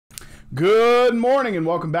Good morning and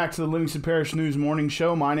welcome back to the Livingston Parish News Morning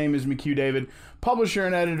Show. My name is McHugh David, publisher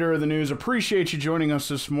and editor of the news. Appreciate you joining us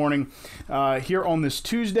this morning here on this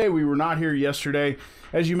Tuesday. We were not here yesterday.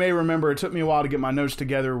 As you may remember, it took me a while to get my notes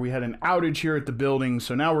together. We had an outage here at the building,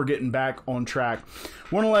 so now we're getting back on track.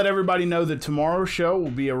 Want to let everybody know that tomorrow's show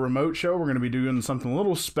will be a remote show. We're going to be doing something a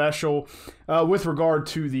little special with regard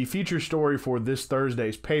to the feature story for this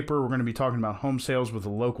Thursday's paper. We're going to be talking about home sales with a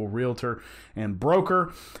local realtor and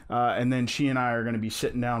broker, and then she and I are going to be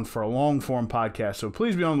sitting down for a long-form podcast, so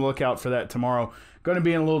please be on the lookout for that tomorrow. Going to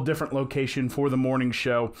be in a little different location for the morning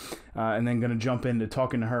show, and then going to jump into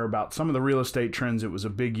talking to her about some of the real estate trends. It was a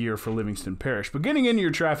big year for Livingston Parish. But getting into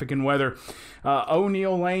your traffic and weather,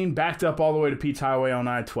 O'Neill Lane backed up all the way to Pete's Highway on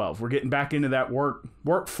I-12. We're getting back into that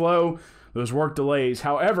workflow, those work delays.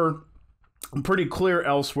 However, I'm pretty clear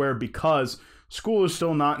elsewhere because school is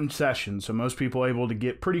still not in session, so most people are able to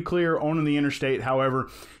get pretty clear on the interstate. However,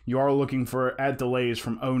 you are looking for delays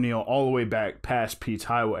from O'Neill all the way back past Pete's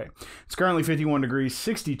Highway. It's currently 51 degrees.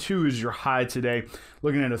 62 is your high today.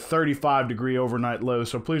 Looking at a 35-degree overnight low.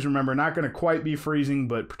 So please remember, not going to quite be freezing,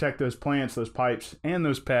 but protect those plants, those pipes, and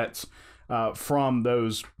those pets from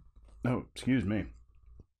those.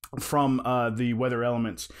 From the weather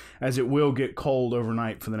elements, as it will get cold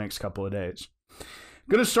overnight for the next couple of days.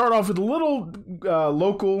 Going to start off with a little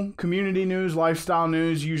local community news, lifestyle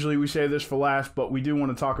news. Usually we say this for last, but we do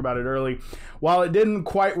want to talk about it early. While it didn't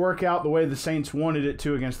quite work out the way the Saints wanted it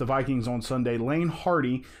to against the Vikings on Sunday, Lane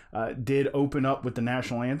Hardy did open up with the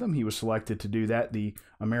national anthem. He was selected to do that, the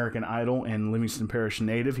American Idol and Livingston Parish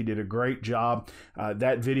native. He did a great job.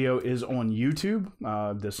 That video is on YouTube.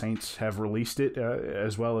 The Saints have released it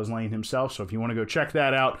as well as Lane himself. So if you want to go check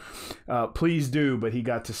that out, please do. But he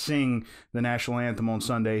got to sing the national anthem on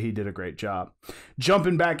Sunday. He did a great job.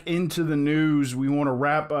 Jumping back into the news, we want to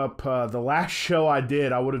wrap up the last show I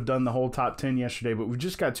did. I would have done the whole top 10 yesterday, but we've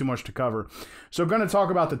just got too much to cover. So I'm going to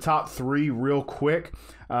talk about the top three real quick.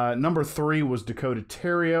 Number 3 was Dakota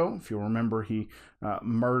Terrio. If you'll remember, he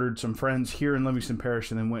murdered some friends here in Livingston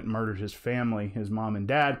Parish and then went and murdered his family, his mom and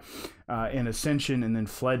dad, in Ascension, and then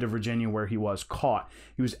fled to Virginia where he was caught.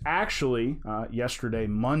 He was actually, yesterday,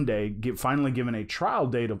 Monday, finally given a trial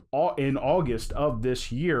date in August of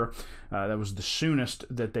this year. That was the soonest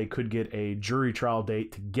that they could get a jury trial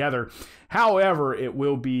date together. However, it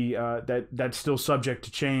will be, that's still subject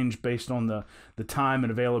to change based on the time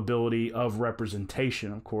and availability of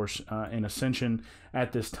representation. Of course, in Ascension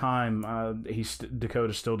at this time,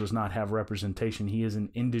 Dakota still does not have representation. He is an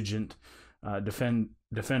indigent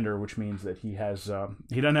defender, which means that he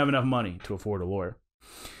doesn't have enough money to afford a lawyer.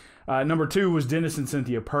 Number 2 was Dennis and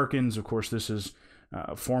Cynthia Perkins. Of course, this is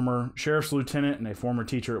a former sheriff's lieutenant and a former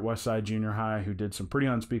teacher at Westside Junior High who did some pretty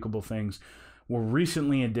unspeakable things. Were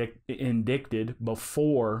recently indicted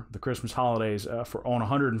before the Christmas holidays on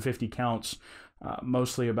 150 counts,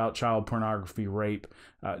 mostly about child pornography, rape,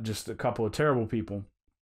 just a couple of terrible people.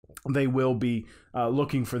 They will be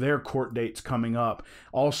looking for their court dates coming up.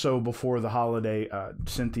 Also, before the holiday,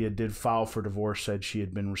 Cynthia did file for divorce, said she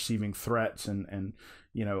had been receiving threats and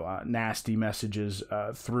nasty messages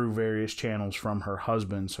through various channels from her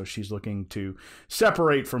husband. So she's looking to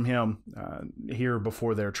separate from him here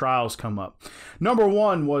before their trials come up. Number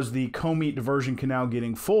 1 was the Comite Diversion Canal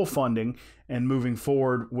getting full funding and moving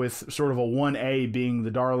forward with sort of a 1A being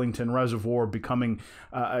the Darlington Reservoir becoming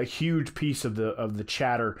a huge piece of the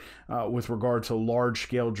chatter with regard to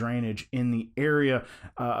large-scale drainage in the area.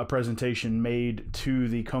 A presentation made to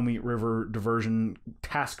the Comite River Diversion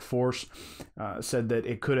Task Force said that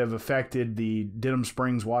it could have affected the Denham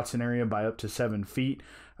Springs, Watson area by up to 7 feet,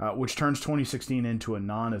 which turns 2016 into a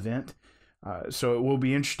non-event. So it will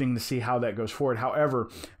be interesting to see how that goes forward. However,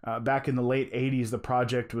 back in the late 80s, the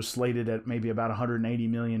project was slated at maybe about $180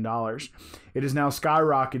 million. It is now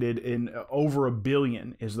skyrocketed in over $1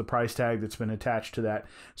 billion is the price tag that's been attached to that.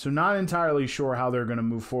 So not entirely sure how they're going to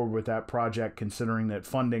move forward with that project, considering that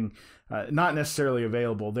funding not necessarily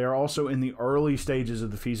available. They're also in the early stages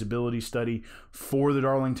of the feasibility study for the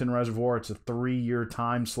Darlington Reservoir. It's a 3-year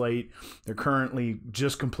time slate. They're currently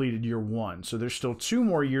just completed year 1. So there's still 2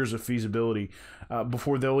 more years of feasibility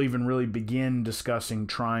before they'll even really begin discussing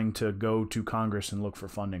trying to go to Congress and look for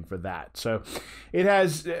funding for that. So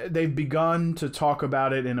they've begun to talk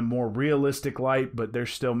about it in a more realistic light, but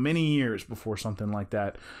there's still many years before something like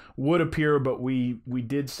that would appear. But we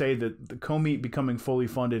did say that the Comite becoming fully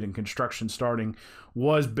funded and construction starting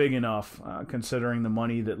was big enough, considering the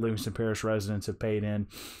money that Livingston Parish residents have paid in,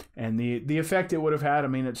 and the effect it would have had. I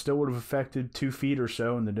mean, it still would have affected 2 feet or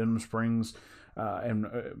so in the Denham Springs and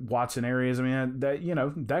Watson areas. I mean,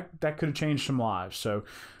 that could have changed some lives. So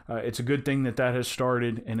it's a good thing that has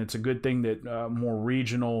started, and it's a good thing that more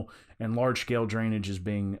regional and large-scale drainage is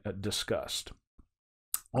being discussed.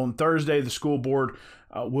 On Thursday, the school board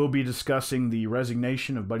will be discussing the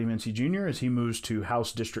resignation of Buddy Mincy Jr. as he moves to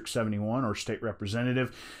House District 71, or state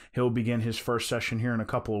representative. He'll begin his first session here in a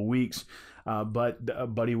couple of weeks.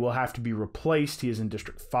 But Buddy will have to be replaced. He is in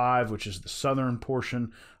District 5, which is the southern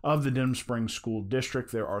portion of the Denham Springs School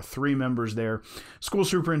District. There are 3 members there. School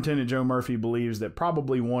Superintendent Joe Murphy believes that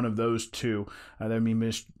probably one of those 2, that would be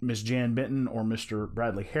Miss Jan Benton or Mr.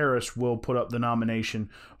 Bradley Harris, will put up the nomination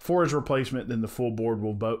for his replacement. Then the full board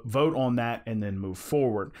will vote on that and then move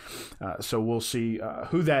forward. So we'll see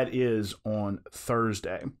who that is on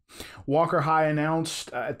Thursday. Walker High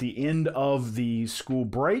announced at the end of the school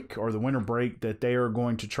break, or the winter break, that they are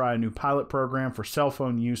going to try a new pilot program for cell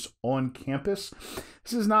phone use on campus.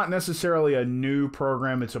 This is not necessarily a new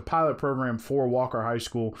program. It's a pilot program for Walker High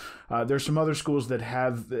School. There's some other schools that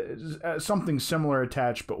have something similar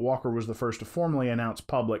attached, but Walker was the first to formally announce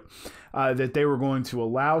public that they were going to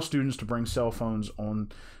allow students to bring cell phones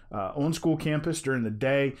on school campus during the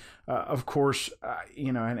day. Of course,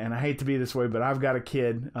 and I hate to be this way, but I've got a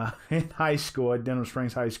kid in high school at Denham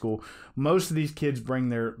Springs High School. Most of these kids bring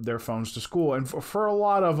their phones to school, and for a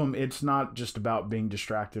lot of them, it's not just about being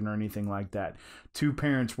distracted or anything like that. 2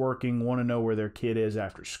 parents working want to know where their kid is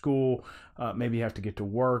after school, maybe have to get to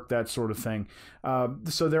work, that sort of thing.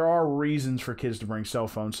 So there are reasons for kids to bring cell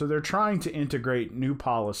phones. So they're trying to integrate new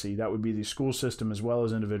policy, that would be the school system as well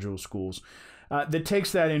as individual schools, that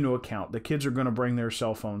takes that into account. The kids are going to bring their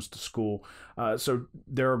cell phones to school. So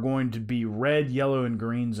there are going to be red, yellow, and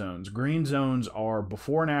green zones. Green zones are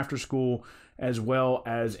before and after school, as well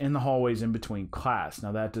as in the hallways in between class.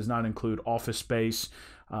 Now, that does not include office space,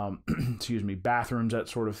 bathrooms, that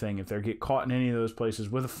sort of thing. If they get caught in any of those places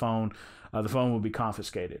with a phone, the phone will be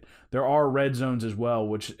confiscated. There are red zones as well,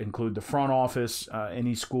 which include the front office,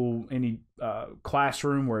 any school, any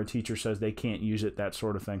classroom where a teacher says they can't use it, that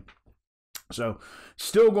sort of thing. So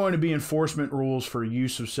still going to be enforcement rules for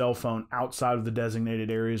use of cell phone outside of the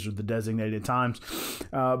designated areas or the designated times.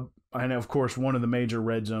 And of course, one of the major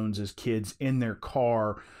red zones is kids in their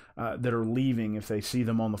car that are leaving. If they see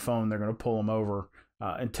them on the phone, they're going to pull them over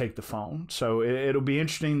and take the phone. So it'll be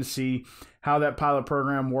interesting to see how that pilot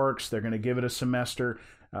program works. They're going to give it a semester,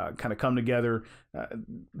 kind of come together,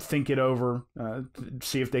 think it over,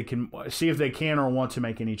 see if they can or want to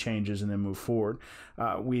make any changes, and then move forward.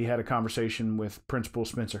 We had a conversation with Principal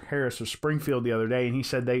Spencer Harris of Springfield the other day, and he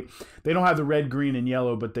said they don't have the red, green, and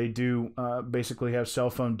yellow, but they do basically have cell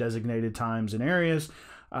phone designated times and areas.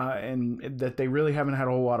 And that they really haven't had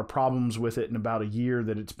a whole lot of problems with it in about a year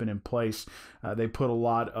that it's been in place. They put a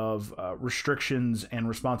lot of restrictions and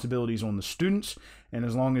responsibilities on the students, and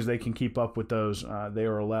as long as they can keep up with those, they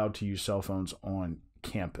are allowed to use cell phones on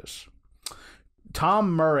campus.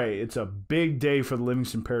 Tom Murray, it's a big day for the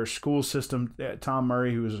Livingston Parish school system. Tom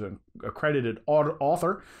Murray, who is an accredited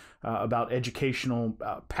author about educational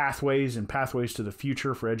pathways and pathways to the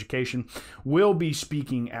future for education, will be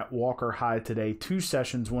speaking at Walker High today. 2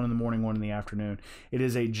 sessions, one in the morning, one in the afternoon. It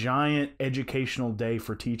is a giant educational day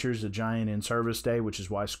for teachers, a giant in-service day, which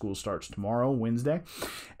is why school starts tomorrow, Wednesday.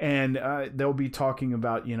 And they'll be talking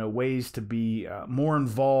about, ways to be more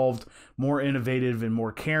involved, more innovative, and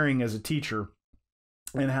more caring as a teacher,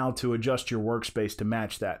 and how to adjust your workspace to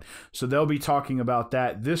match that. So they'll be talking about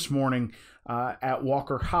that this morning at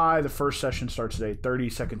Walker High. The first session starts at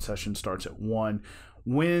 8:30. Second session starts at 1.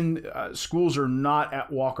 When schools are not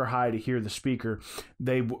at Walker High to hear the speaker,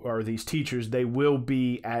 these teachers, they will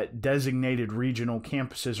be at designated regional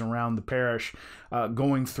campuses around the parish,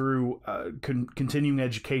 going through continuing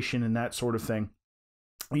education and that sort of thing.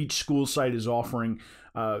 Each school site is offering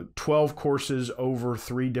 12 courses over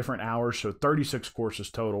 3 different hours, so 36 courses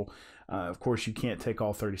total. Of course, you can't take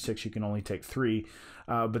all 36. You can only take 3,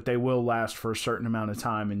 but they will last for a certain amount of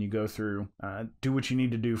time, and you go through, do what you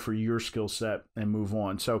need to do for your skill set, and move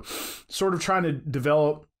on. So sort of trying to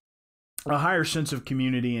develop a higher sense of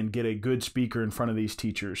community and get a good speaker in front of these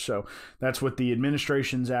teachers. So that's what the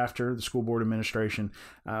administration's after, the school board administration.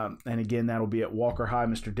 And again, that'll be at Walker High.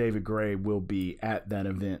 Mr. David Gray will be at that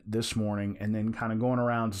event this morning, and then kind of going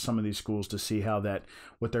around to some of these schools to see how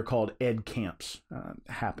what they're called ed camps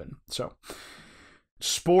happen. So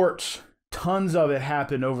sports, tons of it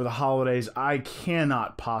happened over the holidays. I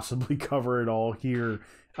cannot possibly cover it all here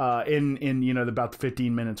in about the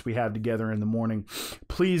 15 minutes we have together in the morning.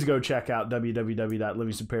 Please go check out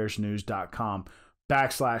www.livingstonparishnews.com.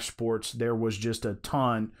 /sports. There was just a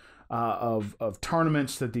ton of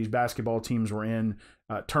tournaments that these basketball teams were in,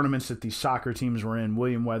 tournaments that these soccer teams were in.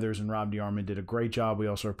 William Weathers and Rob DeArmond did a great job. We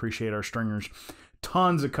also appreciate our stringers.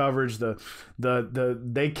 Tons of coverage.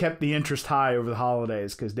 They kept the interest high over the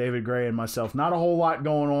holidays because David Gray and myself, not a whole lot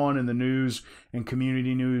going on in the news and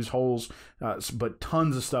community news holes, but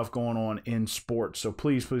tons of stuff going on in sports. So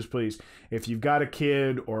please, please, please, if you've got a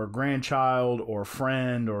kid or a grandchild or a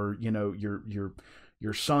friend or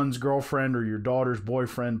your son's girlfriend or your daughter's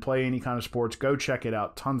boyfriend play any kind of sports, go check it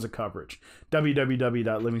out. Tons of coverage.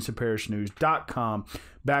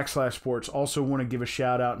 www.livingstonparishnews.com/sports. Also want to give a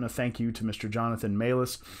shout out and a thank you to Mr. Jonathan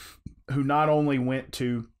Malis, who not only went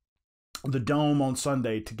to the Dome on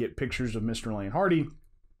Sunday to get pictures of Mr. Lane Hardy,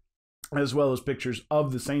 as well as pictures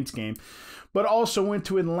of the Saints game, but also went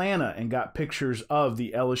to Atlanta and got pictures of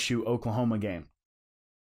the LSU-Oklahoma game.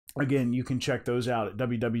 Again, you can check those out at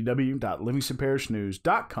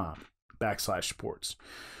www.livingstonparishnews.com/sports.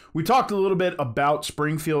 We talked a little bit about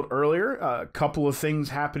Springfield earlier. A couple of things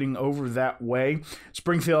happening over that way.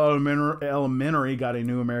 Springfield Elementary got a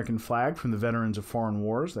new American flag from the Veterans of Foreign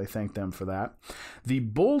Wars. They thanked them for that. The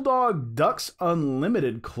Bulldog Ducks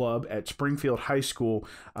Unlimited Club at Springfield High School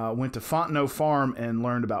went to Fontenot Farm and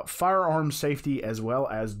learned about firearm safety as well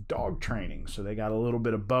as dog training. So they got a little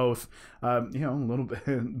bit of both. A little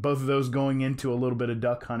bit, both of those going into a little bit of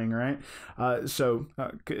duck hunting, right?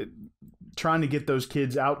 Trying to get those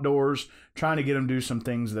kids outdoors, trying to get them to do some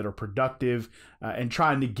things that are productive, and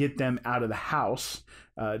trying to get them out of the house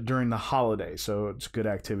during the holidays. So it's good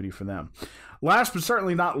activity for them. Last but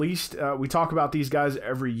certainly not least, we talk about these guys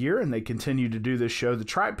every year, and they continue to do this show. The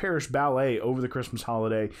Tri-Parish Ballet over the Christmas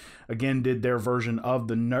holiday, again, did their version of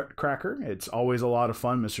the Nutcracker. It's always a lot of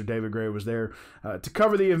fun. Mr. David Gray was there to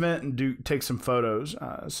cover the event and take some photos.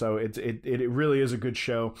 So it really is a good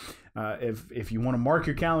show. If you want to mark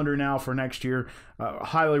your calendar now for next year,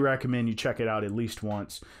 highly recommend you check it out at least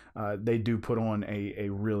once. They do put on a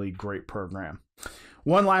really great program.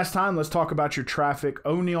 One last time, let's talk about your traffic.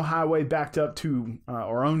 O'Neill Highway backed up to,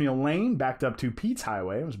 or O'Neill Lane backed up to Pete's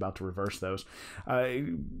Highway. I was about to reverse those.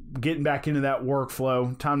 Getting back into that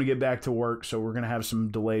workflow. Time to get back to work, so we're going to have some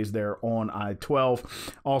delays there on I-12.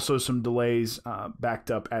 Also some delays backed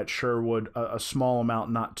up at Sherwood. A small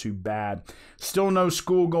amount, not too bad. Still no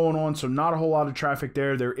school going on, so not a whole lot of traffic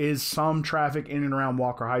there. There is some traffic in and around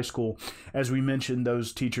Walker High School. As we mentioned,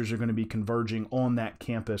 those teachers are going to be converging on that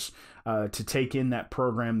campus to take in that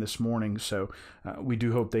program this morning, so we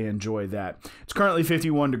do hope they enjoy that. It's currently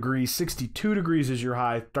 51 degrees, 62 degrees is your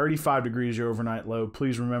high, 35 degrees your overnight low.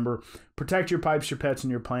 Please remember, protect your pipes, your pets, and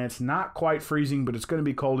your plants. Not quite freezing, but it's going to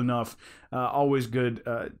be cold enough. Always good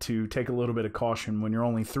to take a little bit of caution when you're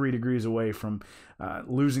only 3 degrees away from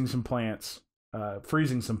losing some plants,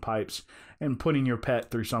 freezing some pipes, and putting your pet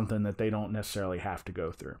through something that they don't necessarily have to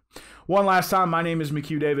go through. One last time, my name is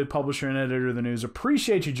McHugh David, publisher and editor of the news.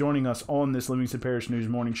 Appreciate you joining us on this Livingston Parish News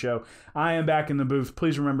Morning Show. I am back in the booth.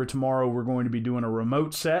 Please remember, tomorrow we're going to be doing a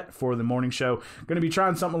remote set for the morning show. Going to be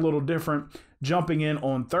trying something a little different. Jumping in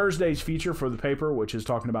on Thursday's feature for the paper, which is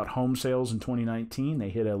talking about home sales in 2019. They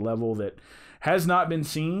hit a level that has not been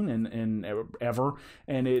seen in ever,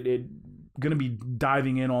 and it going to be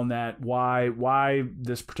diving in on that, why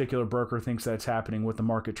this particular broker thinks that's happening, what the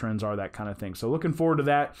market trends are, that kind of thing. So looking forward to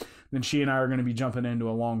that. Then she and I are going to be jumping into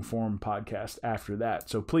a long form podcast after that.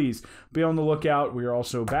 So please be on the lookout. We are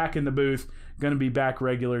also back in the booth, going to be back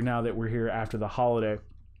regular now that we're here after the holiday.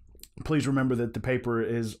 Please remember that the paper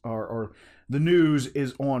is, or the news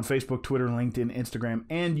is on Facebook, Twitter, LinkedIn, Instagram,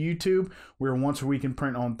 and YouTube. We're once a week in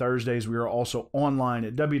print on Thursdays. We are also online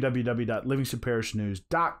at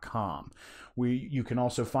www.livingstonparishnews.com. You can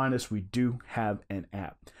also find us. We do have an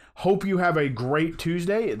app. Hope you have a great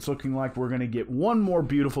Tuesday. It's looking like we're going to get one more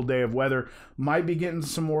beautiful day of weather. Might be getting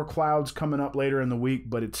some more clouds coming up later in the week,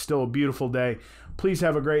 but it's still a beautiful day. Please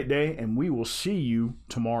have a great day, and we will see you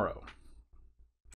tomorrow.